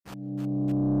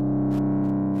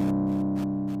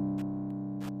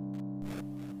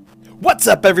What's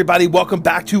up, everybody? Welcome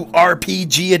back to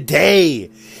RPG A Day.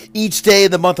 Each day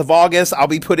in the month of August, I'll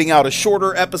be putting out a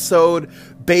shorter episode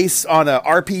based on an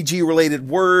RPG-related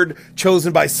word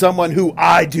chosen by someone who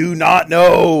I do not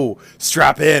know.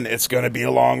 Strap in, it's going to be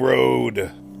a long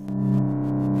road.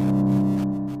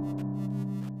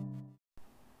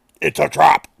 It's a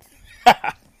trap.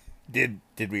 Did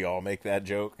we all make that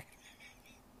joke?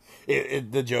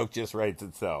 The joke just writes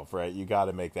itself, right? You got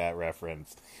to make that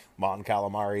reference. Mon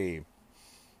calamari.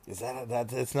 Is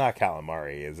that it's not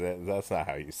calamari, is it? That's not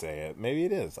how you say it. Maybe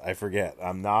it is. I forget.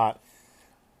 I'm not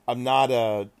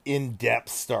a in-depth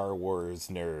Star Wars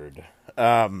nerd.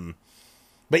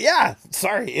 But yeah,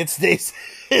 sorry. It's day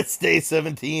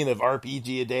 17 of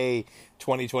RPG A Day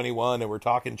 2021 and we're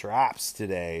talking traps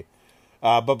today.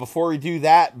 But before we do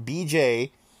that,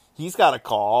 BJ, he's got a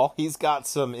call. He's got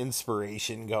some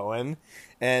inspiration going.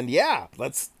 And yeah,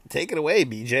 let's take it away,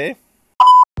 BJ.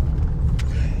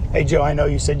 Hey, Joe, I know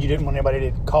you said you didn't want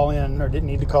anybody to call in or didn't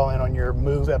need to call in on your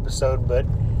move episode, but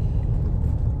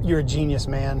you're a genius,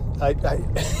 man.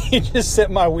 You just set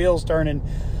my wheels turning.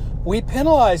 We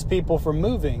penalize people for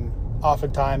moving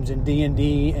oftentimes in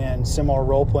D&D and similar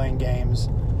role-playing games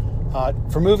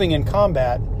for moving in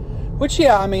combat, which,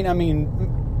 yeah, I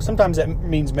mean, sometimes that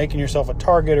means making yourself a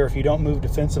target, or if you don't move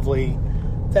defensively,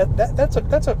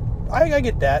 I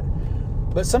get that.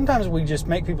 But sometimes we just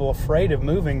make people afraid of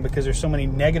moving because there's so many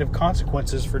negative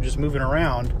consequences for just moving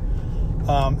around.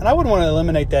 And I wouldn't want to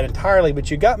eliminate that entirely,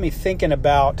 but you got me thinking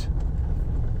about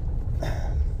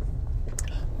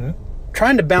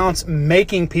trying to balance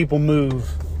making people move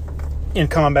in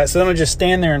combat so they don't just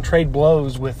stand there and trade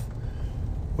blows with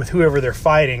whoever they're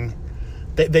fighting.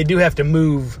 They do have to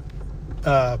move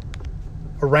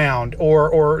around,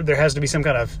 or there has to be some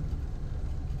kind of...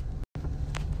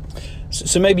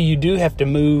 So maybe you do have to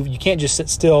move. You can't just sit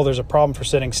still. There's a problem for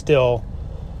sitting still.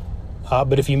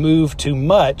 But if you move too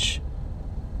much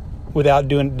without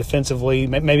doing it defensively,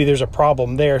 maybe there's a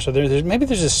problem there. So maybe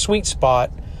there's a sweet spot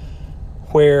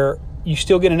where you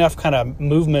still get enough kind of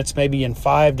movements, maybe in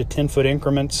 5 to 10 foot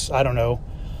increments. I don't know.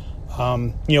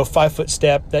 5 foot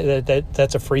step.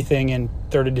 That's a free thing in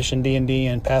 3rd edition D&D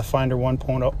and Pathfinder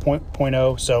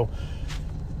 1.0. So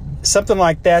something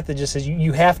like that just says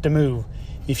you have to move.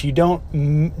 If you don't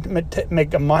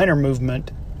make a minor movement,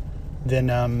 then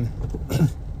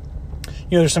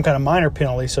there's some kind of minor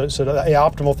penalty. So the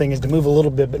optimal thing is to move a little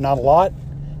bit, but not a lot.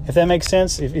 If that makes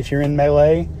sense. If you're in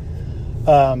melee,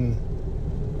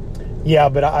 yeah.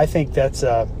 But I think that's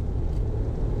you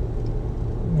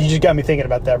just got me thinking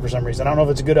about that for some reason. I don't know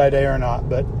if it's a good idea or not,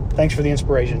 but thanks for the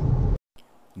inspiration.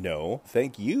 No,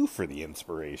 thank you for the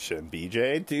inspiration,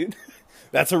 BJ, dude.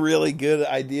 That's a really good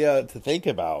idea to think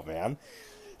about, man.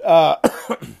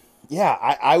 Yeah,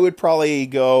 I would probably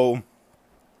go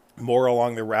more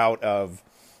along the route of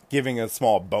giving a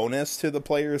small bonus to the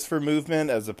players for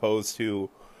movement as opposed to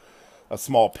a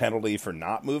small penalty for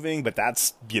not moving. But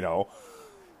that's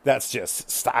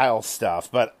just style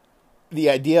stuff. But the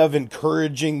idea of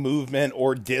encouraging movement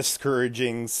or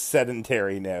discouraging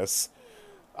sedentariness,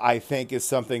 I think, is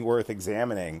something worth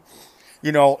examining.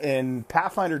 In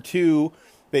Pathfinder 2,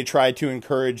 they tried to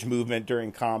encourage movement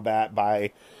during combat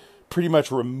by pretty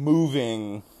much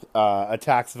removing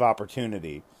attacks of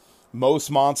opportunity. Most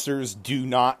monsters do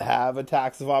not have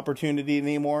attacks of opportunity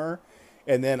anymore.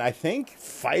 And then I think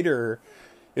Fighter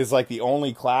is like the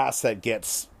only class that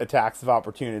gets attacks of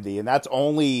opportunity. And that's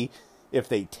only if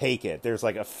they take it. There's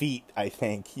like a feat, I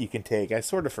think, you can take. I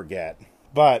sort of forget.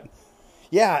 But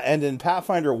yeah, and in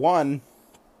Pathfinder 1...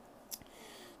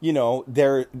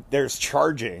 there's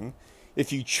charging.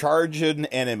 If you charge an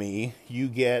enemy, you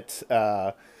get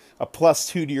a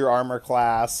 +2 to your armor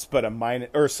class, but you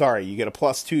get a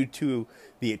 +2 to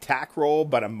the attack roll,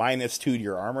 but a -2 to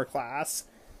your armor class.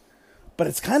 But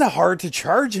it's kind of hard to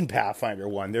charge in Pathfinder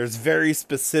 1. There's very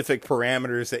specific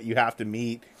parameters that you have to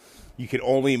meet. You can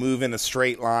only move in a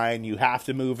straight line. You have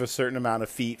to move a certain amount of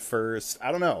feet first.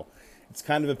 I don't know. It's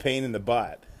kind of a pain in the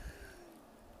butt.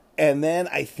 And then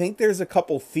I think there's a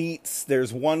couple feats.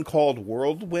 There's one called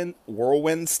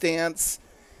Whirlwind Stance,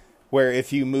 where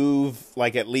if you move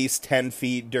like at least 10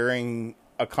 feet during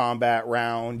a combat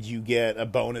round, you get a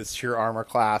bonus to your armor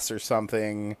class or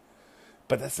something.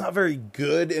 But that's not very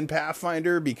good in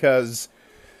Pathfinder because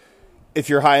if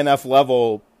you're high enough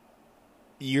level,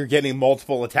 you're getting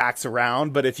multiple attacks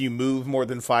around. But if you move more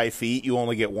than 5 feet, you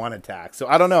only get 1 attack. So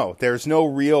I don't know. There's no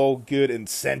real good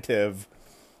incentive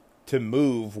to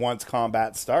move once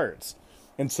combat starts.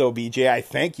 And so, BJ, I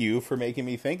thank you for making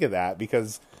me think of that,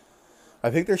 because I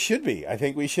think there should be. I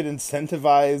think we should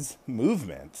incentivize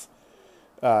movement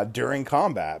during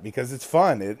combat because it's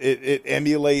fun. It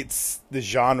emulates the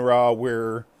genre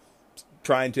we're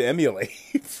trying to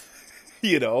emulate,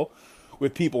 you know,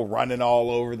 with people running all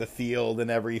over the field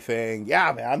and everything.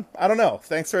 Yeah, man. I don't know.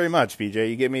 Thanks very much, BJ.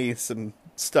 You give me some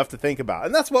stuff to think about.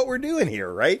 And that's what we're doing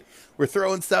here, right? We're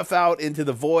throwing stuff out into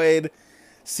the void,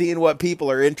 seeing what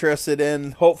people are interested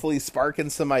in, hopefully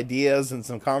sparking some ideas and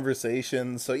some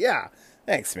conversations. So yeah,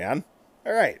 thanks, man.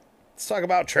 All right, let's talk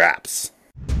about traps.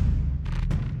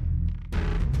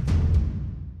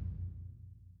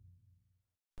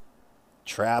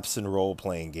 Traps in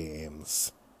role-playing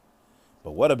games.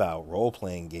 But what about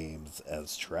role-playing games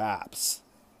as traps?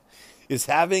 Is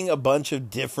having a bunch of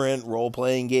different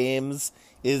role-playing games,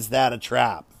 is that a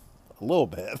trap? A little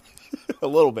bit. A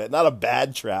little bit. Not a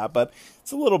bad trap, but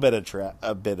it's a little bit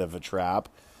of a trap.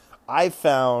 I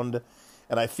found,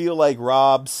 and I feel like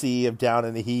Rob C. of Down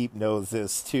in the Heap knows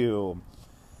this too,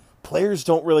 players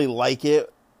don't really like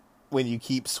it when you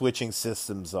keep switching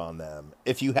systems on them.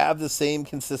 If you have the same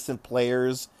consistent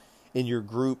players in your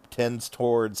group, tends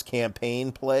towards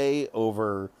campaign play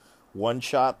over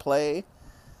one-shot play.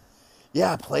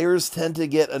 Yeah, players tend to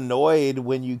get annoyed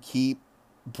when you keep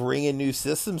bringing new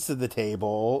systems to the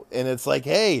table, and it's like,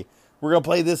 hey, we're going to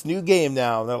play this new game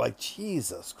now. And they're like,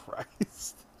 Jesus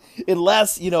Christ.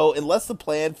 Unless the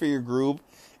plan for your group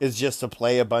is just to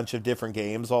play a bunch of different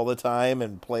games all the time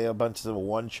and play a bunch of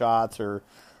one-shots or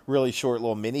really short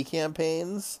little mini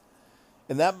campaigns.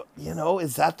 And that,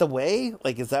 is that the way?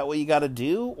 Like, is that what you got to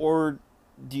do? Or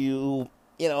do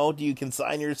you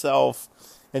consign yourself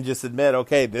and just admit,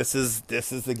 okay, this is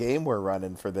the game we're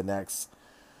running for the next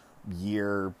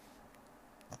year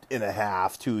and a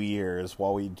half, 2 years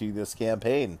while we do this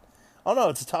campaign? I don't know.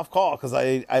 It's a tough call because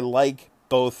I like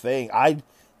both things. I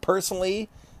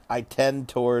tend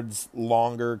towards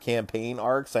longer campaign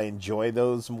arcs. I enjoy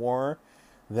those more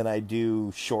than I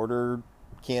do shorter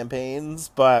campaigns,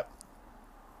 but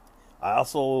I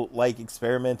also like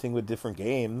experimenting with different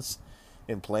games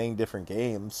and playing different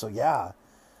games. So yeah,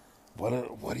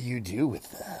 what do you do with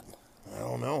that? I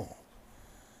don't know.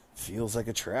 Feels like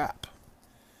a trap.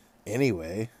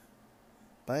 Anyway,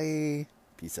 bye.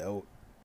 Peace out.